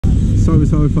salve,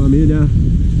 salve família.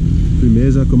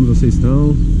 Firmeza, como vocês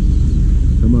estão?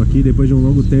 Estamos aqui depois de um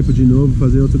longo tempo de novo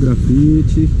fazer outro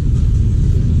grafite.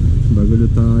 O bagulho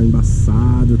tá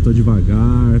embaçado, tô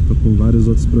devagar, tô com vários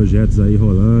outros projetos aí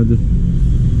rolando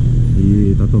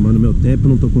e tá tomando meu tempo,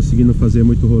 não tô conseguindo fazer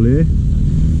muito rolê,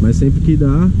 mas sempre que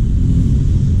dá,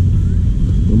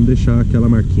 vamos deixar aquela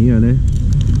marquinha, né?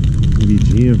 Um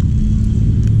vidinho.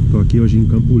 Tô aqui hoje em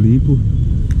Campo Limpo,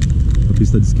 a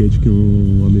pista de skate que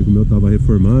um amigo meu tava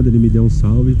reformando, ele me deu um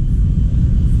salve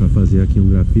pra fazer aqui um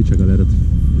grafite, a galera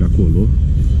já colou,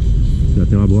 já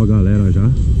tem uma boa galera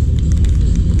já.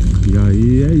 E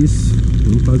aí é isso,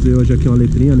 vamos fazer hoje aqui uma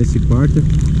letrinha nesse quarto,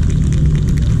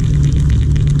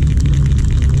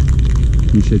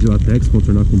 encher de latex,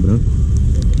 contornar com branco,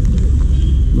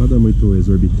 nada muito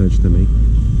exorbitante também,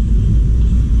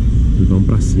 e vamos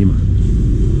pra cima.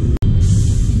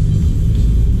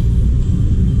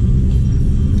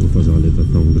 Vou fazer uma letra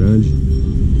tão grande,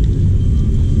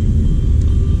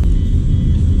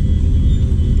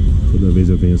 toda vez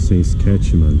eu venho sem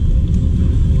sketch, mano.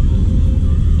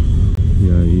 E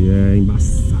aí é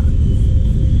embaçado.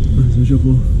 Mas hoje eu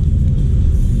vou.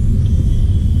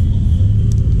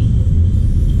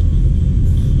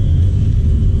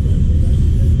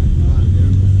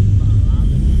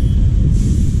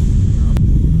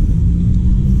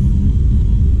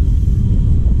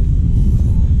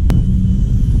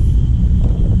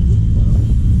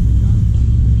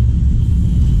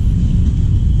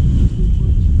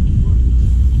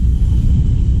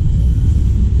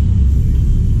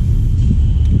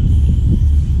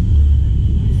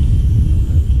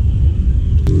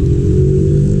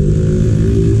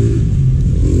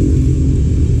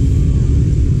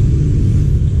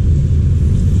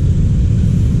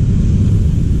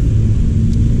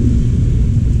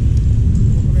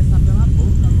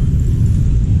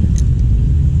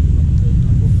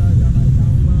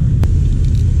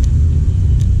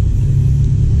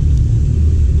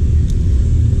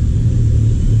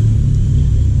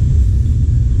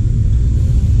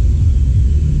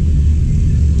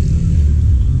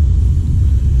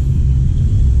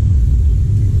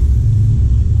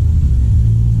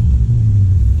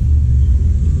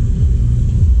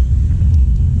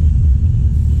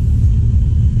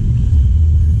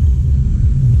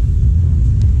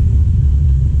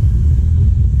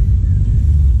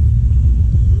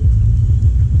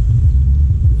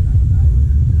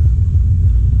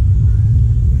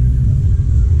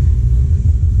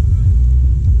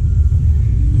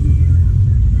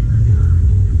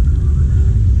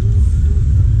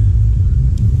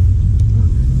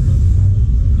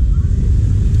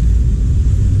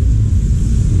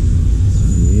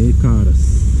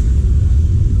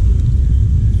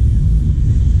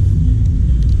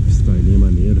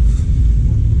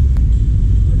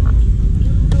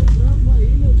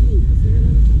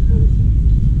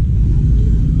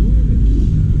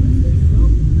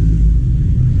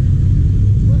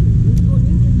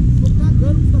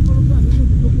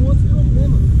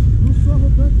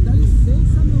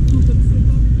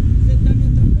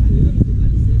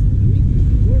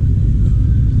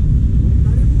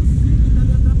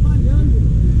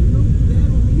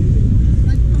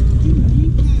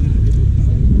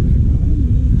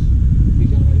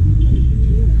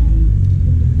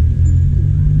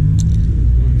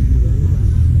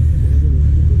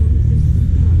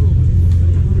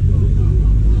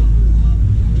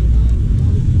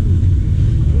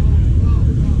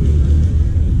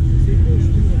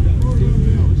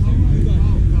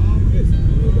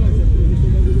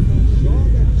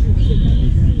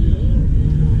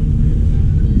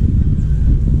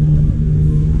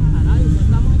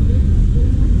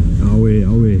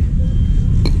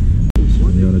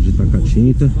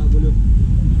 Tinta. É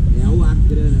a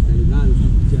grana, tá ligado?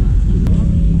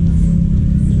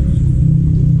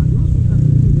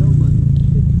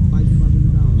 Faz o bagulho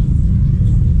da hora.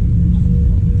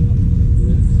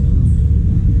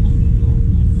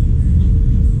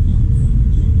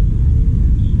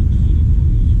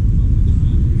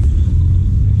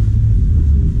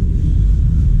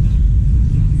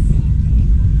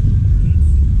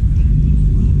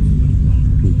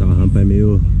 Então a rampa é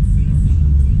meio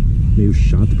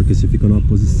chato, porque você fica numa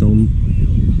posição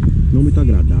não muito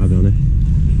agradável, né?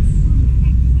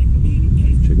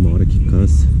 Chega uma hora que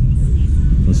cansa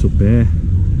o pé,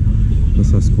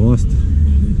 cansa as costas.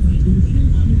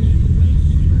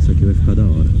 Isso aqui vai ficar da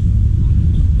hora.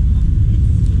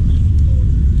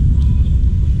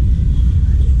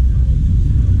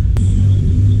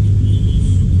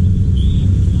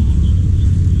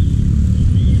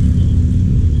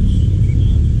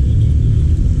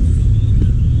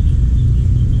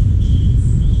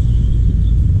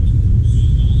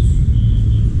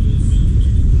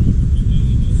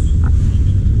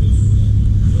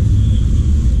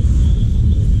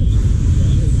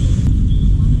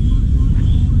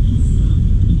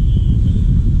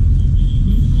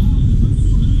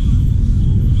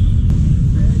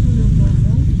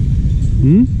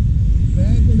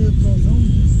 Pega, neutralzão.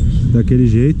 Daquele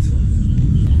jeito.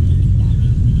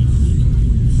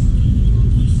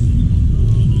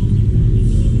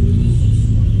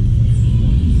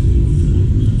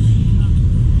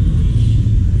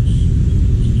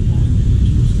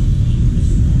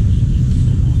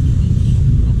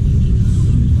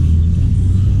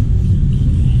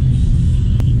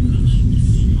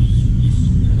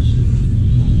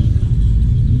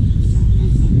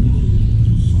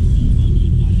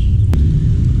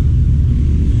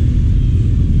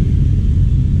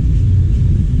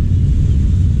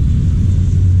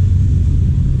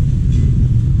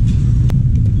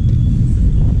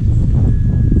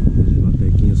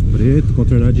 Preto,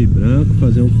 contornar de branco,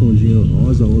 fazer um fundinho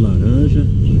rosa ou laranja.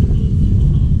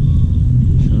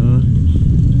 Já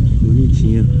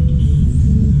bonitinha.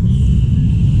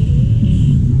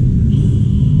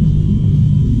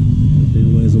 Tem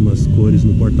mais umas cores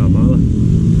no porta-mala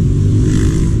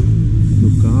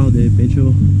do carro, de repente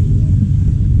eu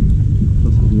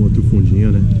faço algum outro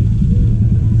fundinho, né?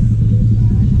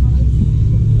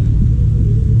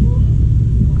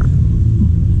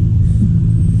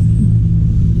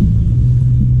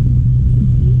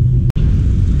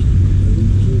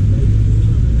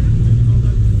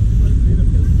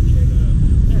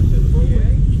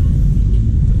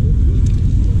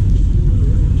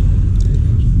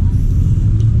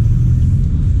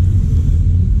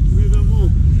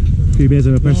 Beleza,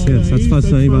 meu parceiro,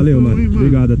 satisfação, hein? Valeu, mano.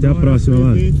 Obrigado, até a próxima,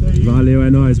 mano. Valeu, é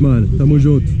nóis, mano. Tamo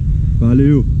junto.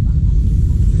 Valeu.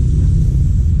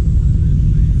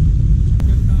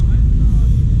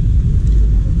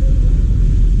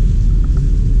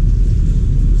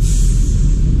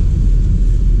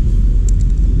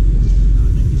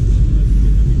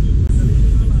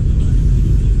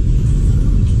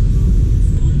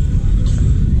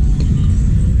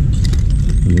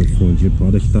 Meu fundinho,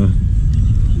 pode que tá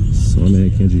só uma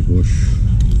merrequinha de roxo.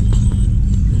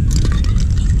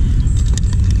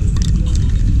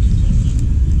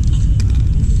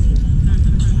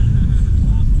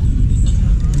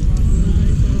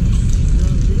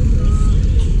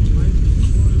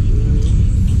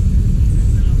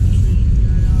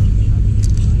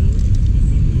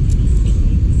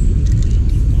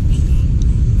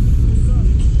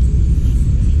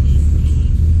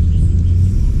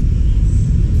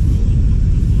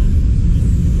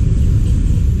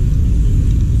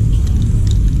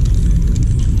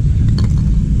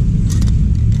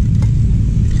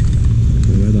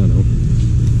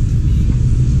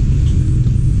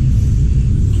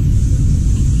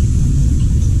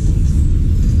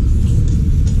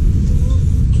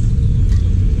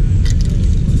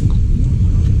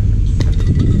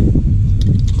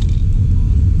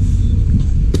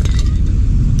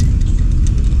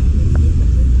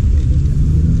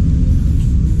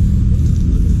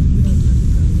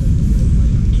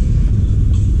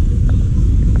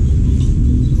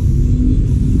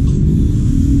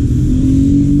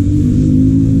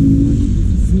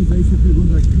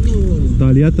 Tá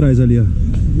ali atrás, ali, ó.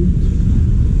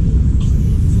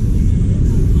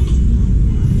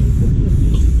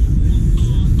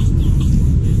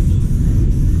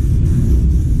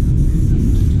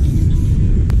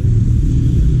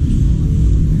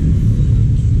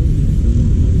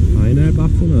 Aí não é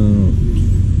bafo, não.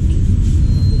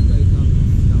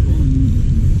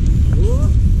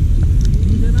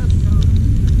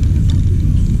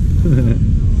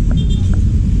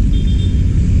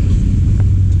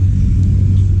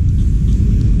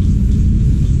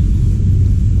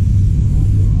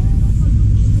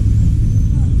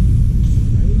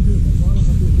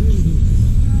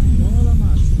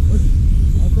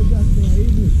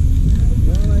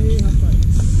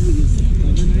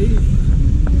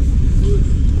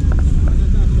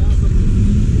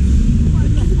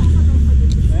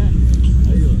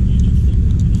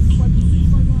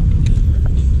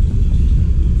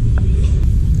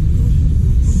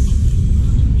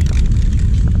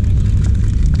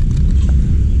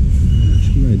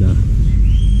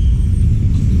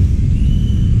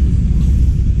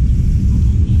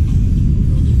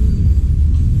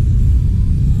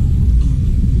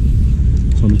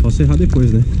 Só não posso errar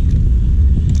depois, né?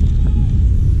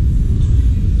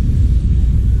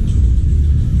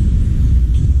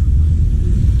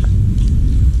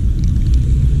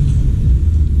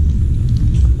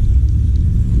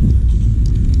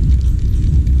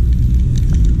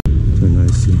 Vou pegar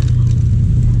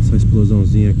essa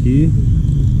explosãozinha aqui.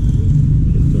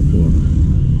 Eita porra.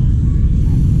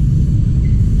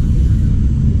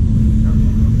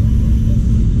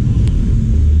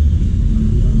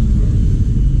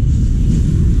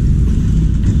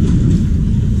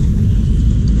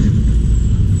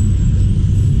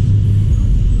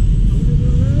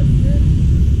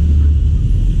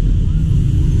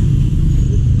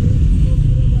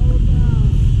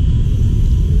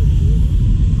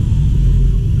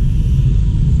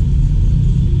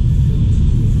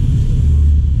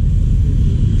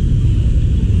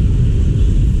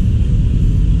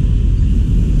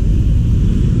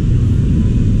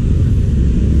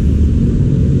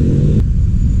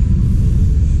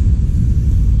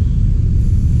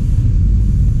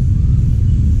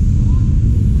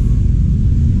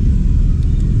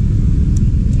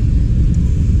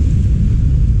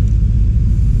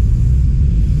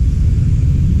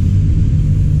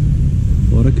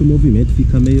 hora que o movimento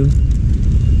fica meio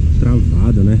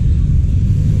travado, né?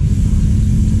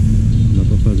 Dá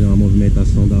pra fazer uma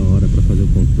movimentação da hora pra fazer o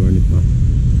contorno e pá.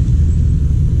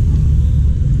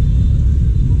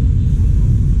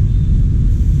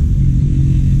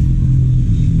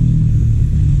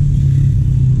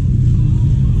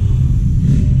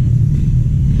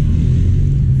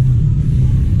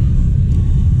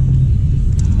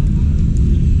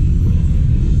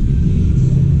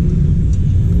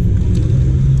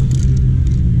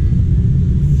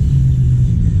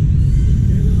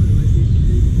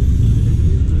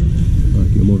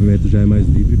 Já é mais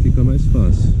livre e fica mais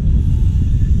fácil.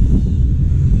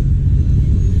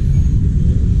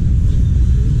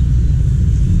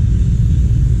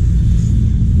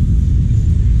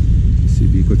 Esse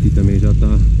bico aqui também já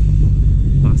tá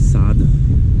passado.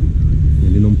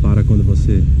 Ele não para quando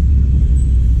você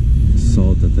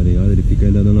solta, tá ligado? Ele fica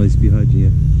ainda dando uma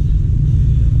espirradinha.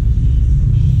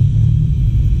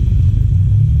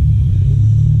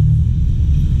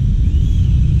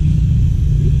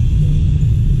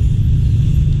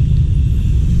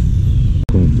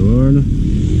 Contorno.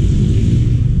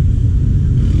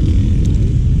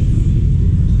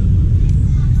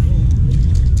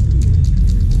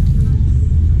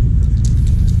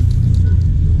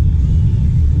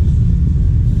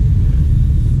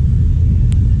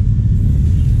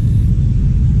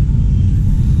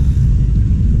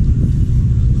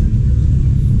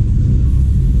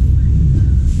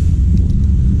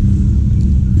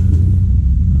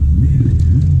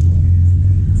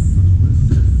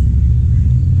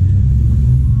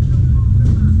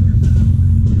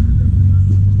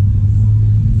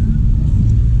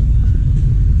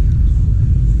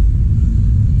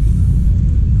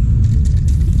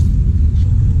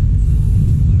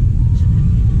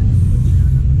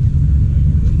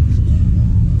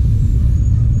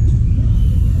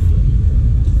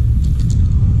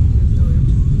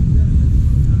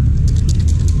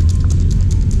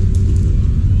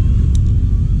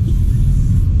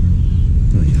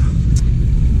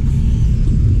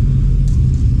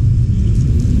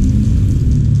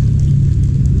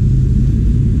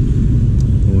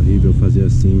 Fazer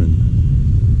assim, mano.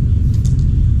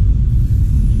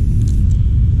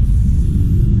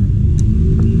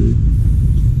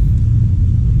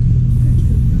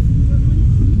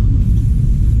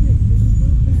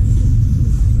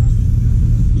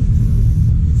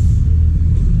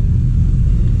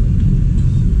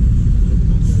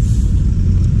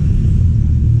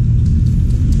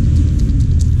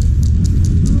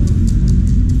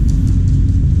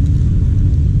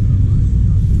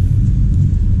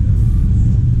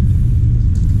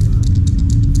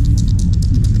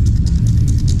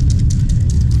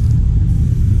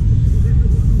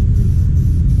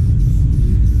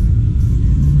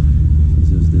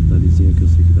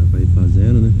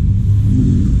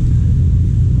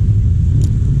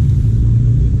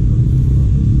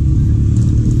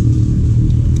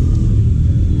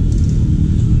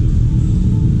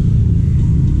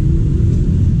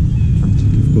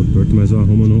 Mas eu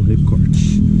arrumo no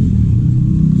recorte.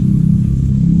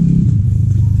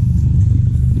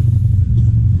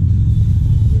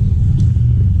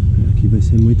 Aqui vai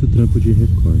ser muito trampo de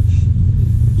recorte.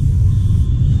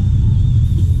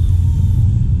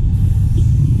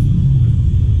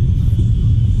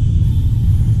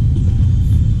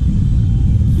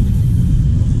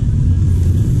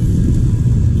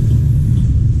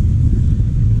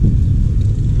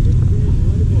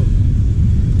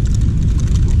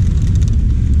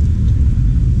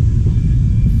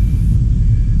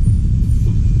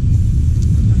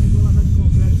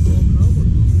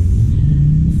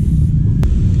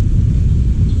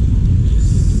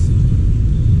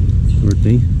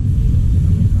 Tem?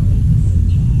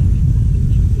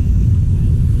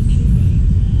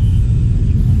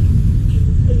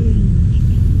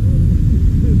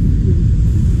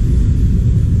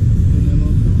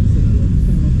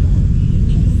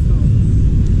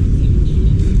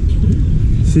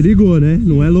 Se ligou, né?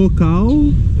 Não é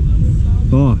local.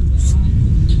 Ó,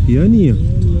 pianinho.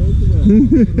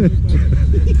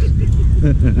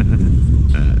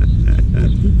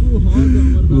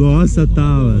 Nossa, tá,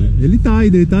 mano. Ele tá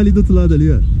ali do outro lado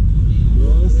ali, ó.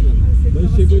 Nossa,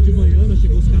 mas chegou de manhã, não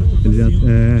chegou os caras pra ele já,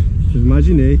 é, eu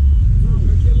imaginei.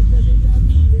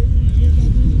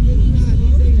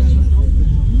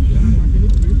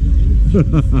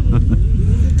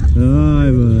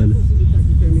 Ai, mano.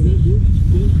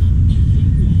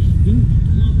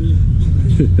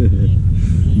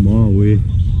 Mó uê.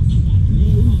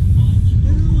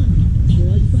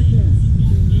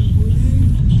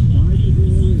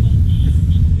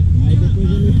 Aí depois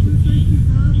ele...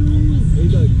 Ei,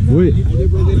 Doug.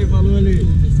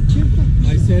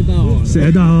 Você é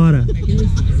da hora.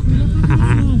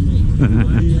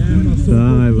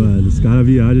 Ai, mano, os caras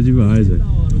viajam demais, velho.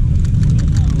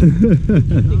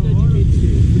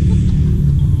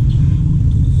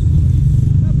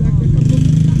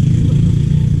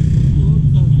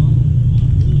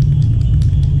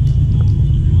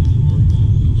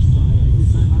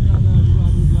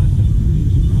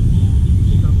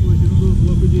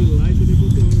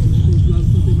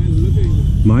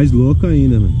 Mais louco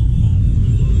ainda, mano.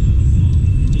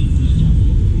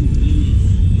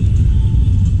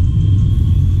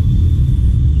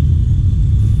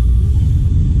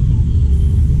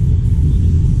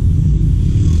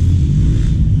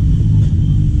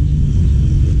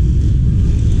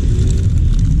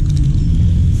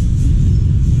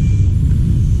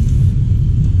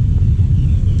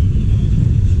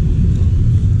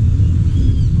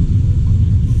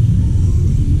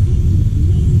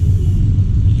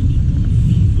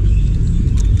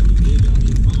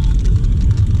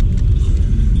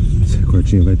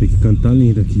 Vai ter que cantar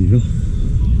lindo aqui, viu?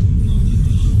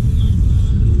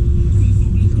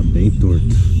 Tá bem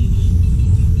torto.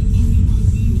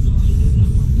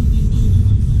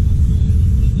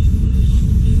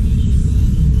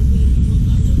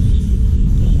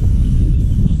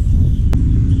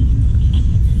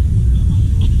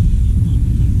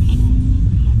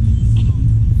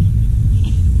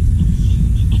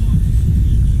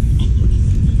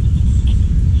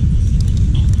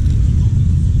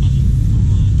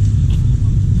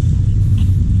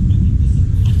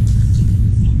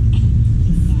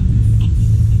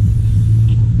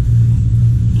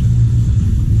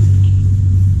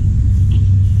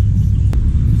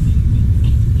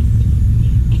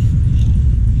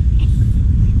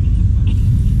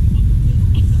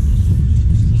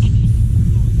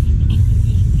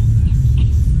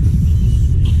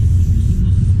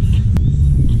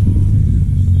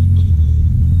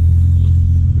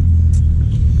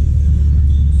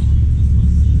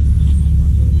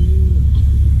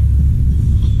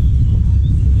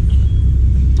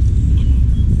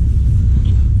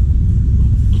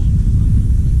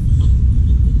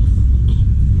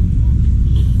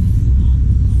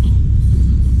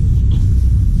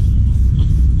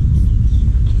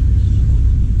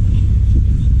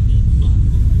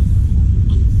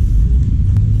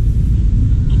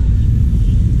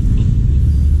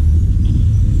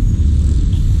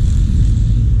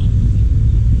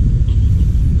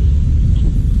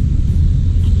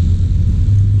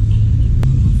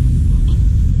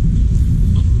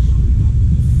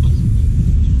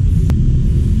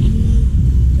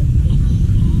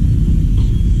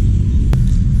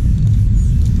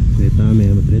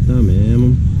 Treta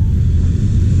mesmo.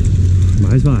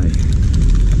 Mas vai.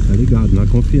 Tá ligado, na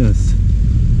confiança.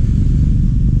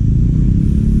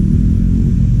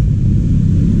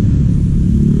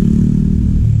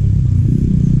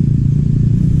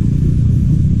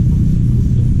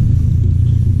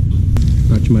 A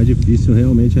parte mais difícil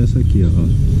realmente é essa aqui, ó.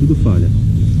 Tudo falha.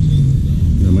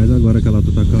 Ainda mais agora que a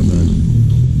lata tá acabando.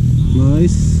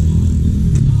 Mas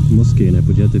mosquei, né?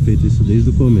 Podia ter feito isso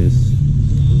desde o começo.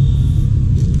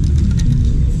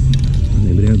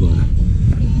 Lembrei agora.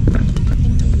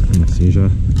 Assim já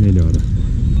melhora.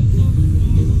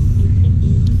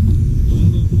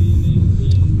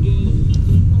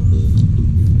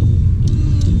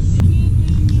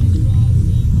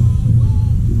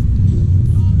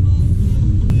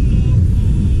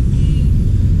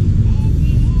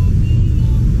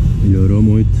 Melhorou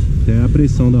muito. Até a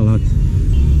pressão da lata.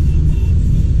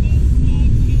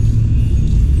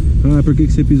 Ah, por que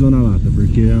você pisou na lata?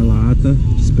 Porque a lata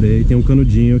de spray tem um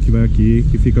canudinho que vai aqui,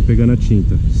 que fica pegando a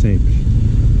tinta, sempre.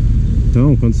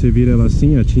 Então, quando você vira ela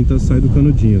assim, a tinta sai do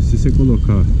canudinho. Se você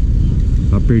colocar,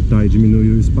 apertar e diminuir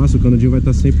o espaço, o canudinho vai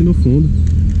estar sempre no fundo,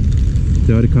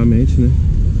 teoricamente, né?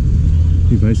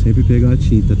 E vai sempre pegar a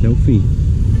tinta até o fim.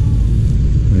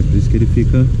 É por isso que ele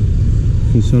fica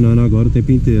funcionando agora o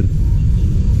tempo inteiro.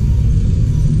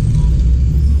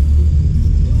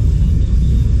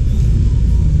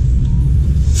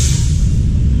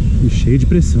 E cheio de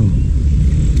pressão.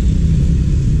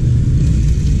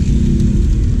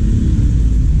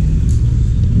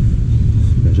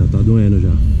 Já tá doendo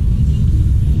já.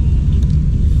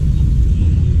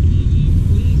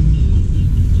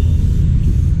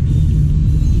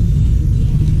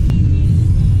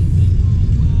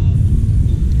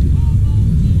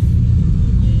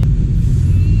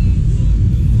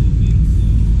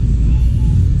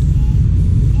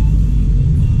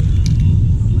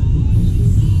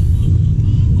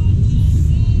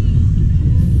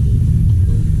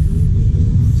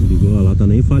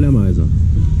 Nem falha mais, ó.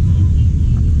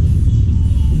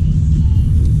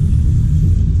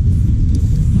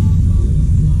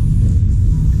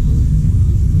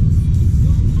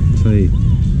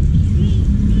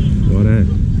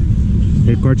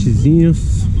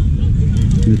 Recortezinhos,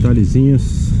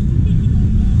 detalhezinhos.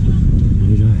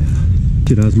 E já era.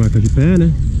 Tirar as marcas de pé,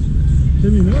 né?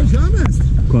 Terminou já, mestre?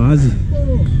 Quase.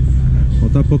 Pô.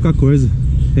 Falta pouca coisa.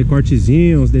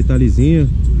 Recortezinhos, detalhezinhos.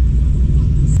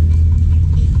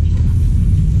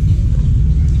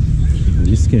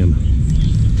 Esquema.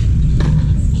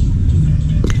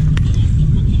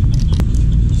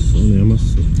 Só mesmo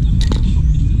assim.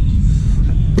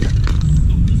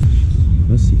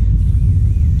 Assim.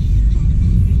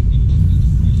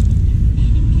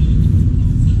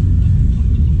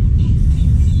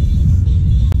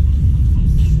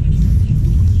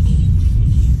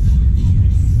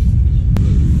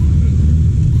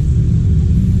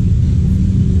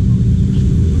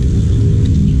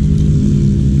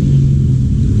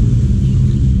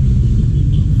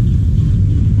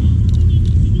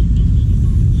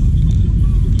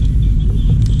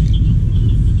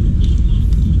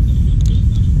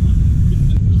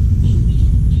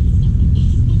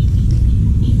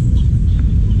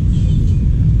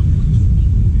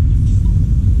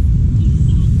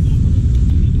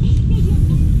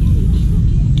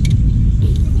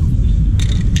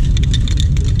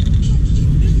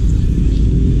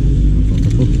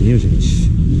 Gente,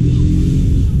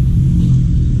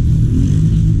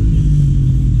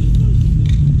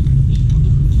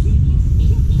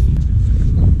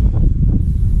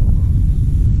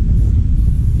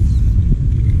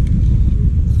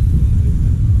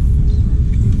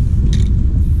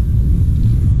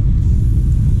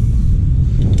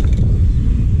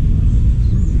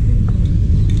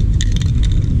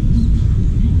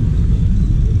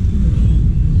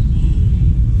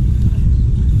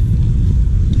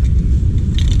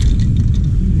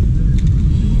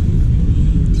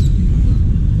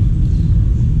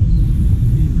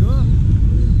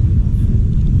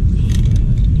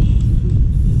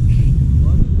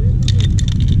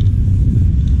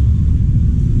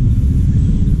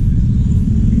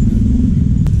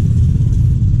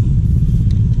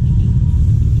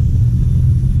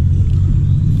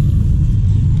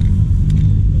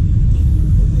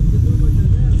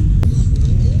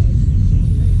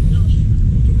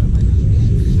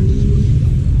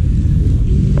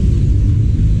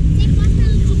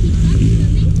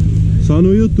 só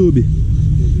no YouTube.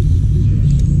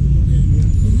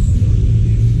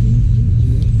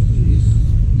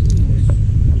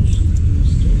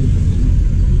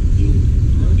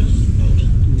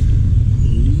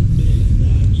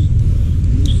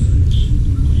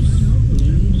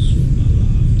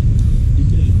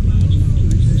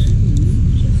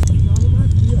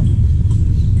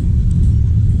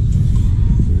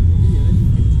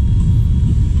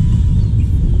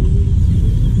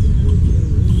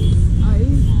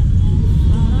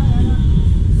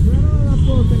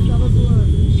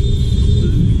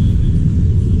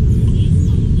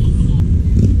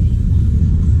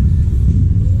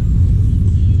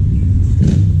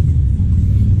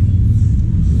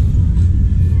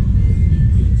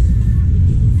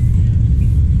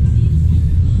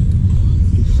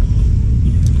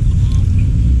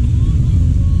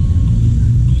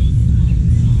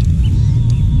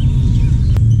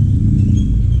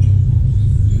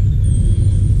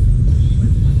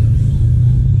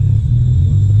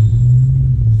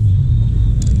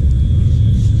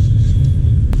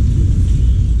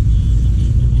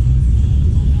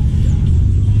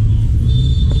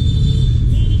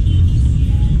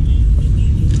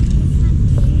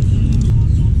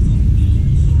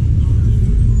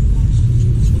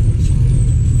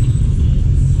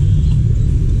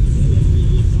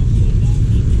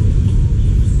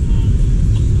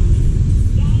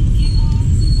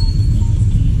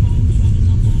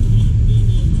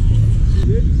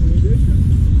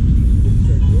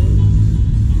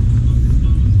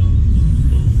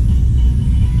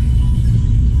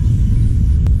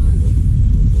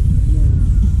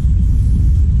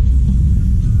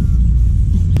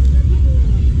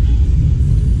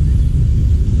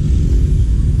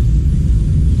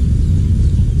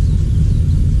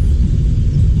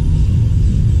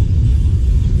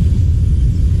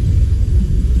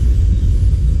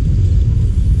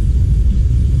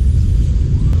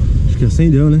 que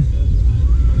acendeu, né?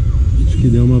 Acho que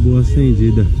deu uma boa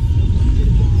acendida.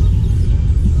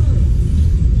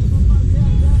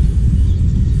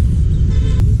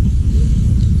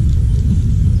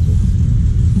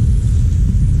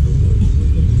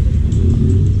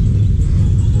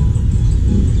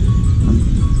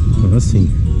 Assim.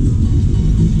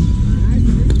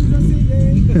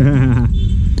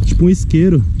 Tipo um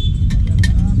isqueiro.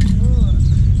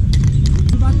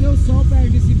 Se bater o sol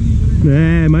perde esse vídeo,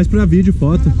 né? É, mais pra vídeo,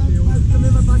 foto. Mas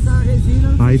também vai passar a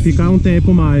resina. Aí fica um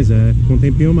tempo mais, fica um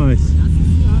tempinho mais.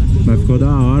 Mas ficou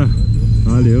da hora.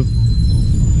 Valeu.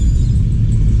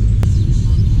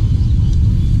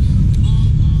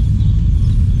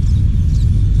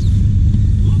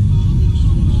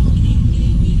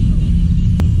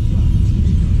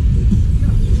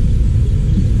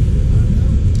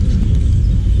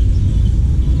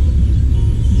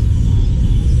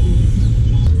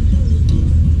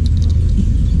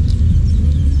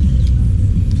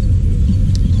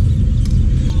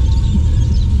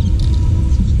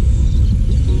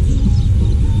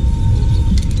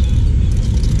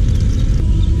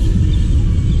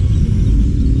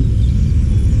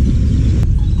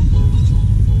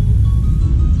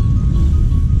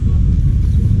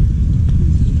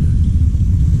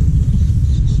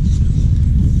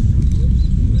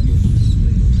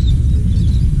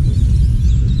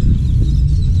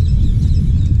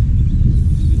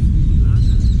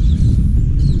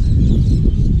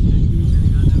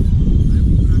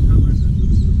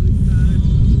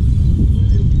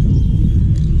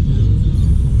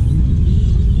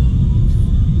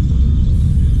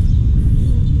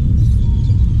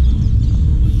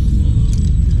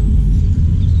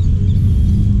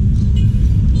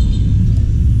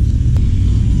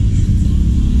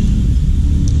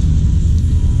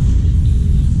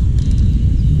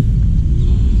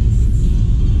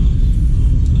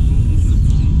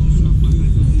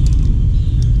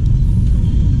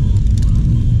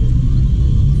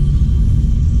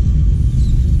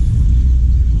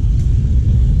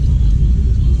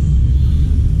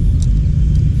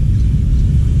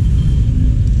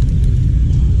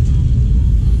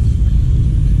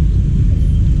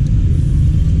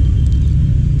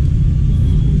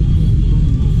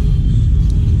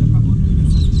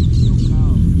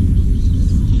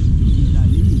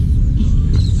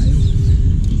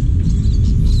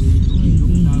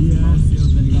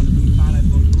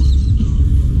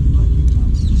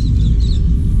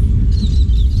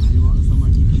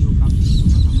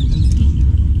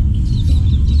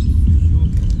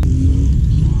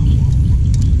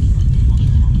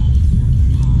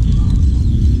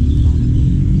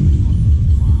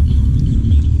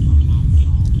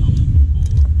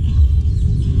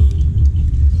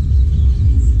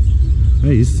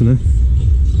 É isso, né?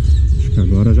 Acho que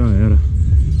agora já era.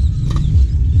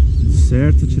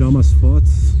 Certo, tirar umas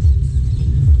fotos,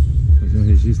 fazer um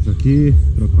registro aqui,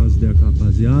 trocar umas ideias com a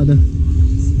rapaziada.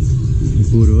 E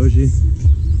por hoje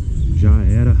já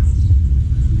era.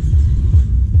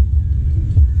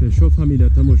 Fechou,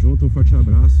 família? Tamo junto, um forte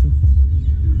abraço.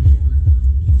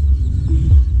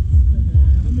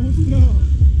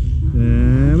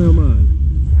 É, meu mano.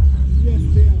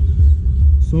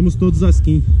 Somos todos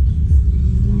asquim.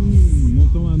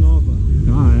 Montou uma nova.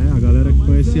 Ah, é, a galera que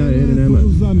conhecia ele, né, mano?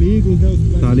 Os amigos, né?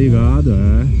 Tá ligado,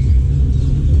 é.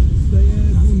 Isso aí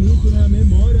é bonito, né? A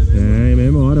memória, né? É, em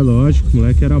memória, lógico. O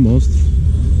moleque era monstro.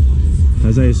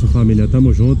 Mas é isso, família.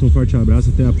 Tamo junto, um forte abraço,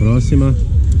 até a próxima.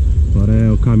 Agora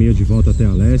é o caminho de volta até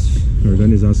a leste,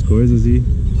 organizar as coisas e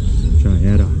já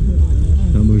era.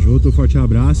 Tamo junto, um forte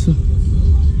abraço.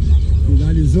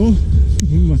 Finalizou?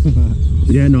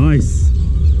 E é nóis.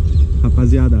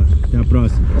 Rapaziada, até a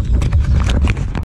próxima.